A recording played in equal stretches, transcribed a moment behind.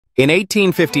In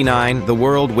 1859, the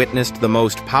world witnessed the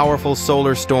most powerful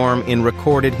solar storm in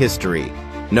recorded history,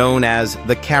 known as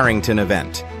the Carrington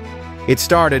Event. It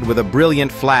started with a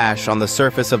brilliant flash on the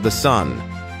surface of the Sun,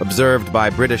 observed by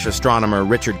British astronomer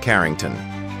Richard Carrington.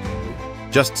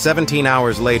 Just 17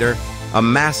 hours later, a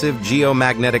massive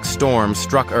geomagnetic storm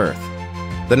struck Earth.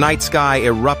 The night sky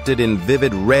erupted in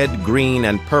vivid red, green,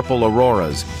 and purple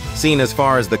auroras, seen as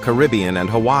far as the Caribbean and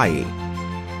Hawaii.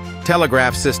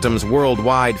 Telegraph systems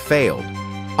worldwide failed.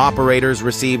 Operators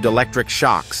received electric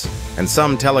shocks, and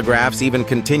some telegraphs even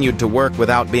continued to work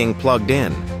without being plugged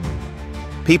in.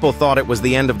 People thought it was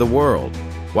the end of the world,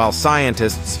 while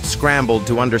scientists scrambled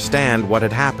to understand what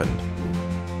had happened.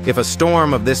 If a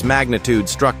storm of this magnitude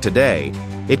struck today,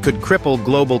 it could cripple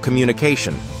global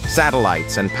communication,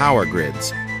 satellites, and power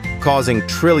grids, causing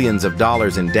trillions of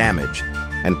dollars in damage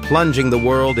and plunging the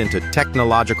world into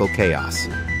technological chaos.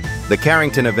 The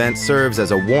Carrington Event serves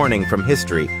as a warning from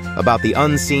history about the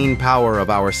unseen power of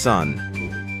our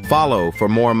sun. Follow for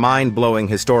more mind-blowing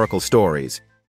historical stories.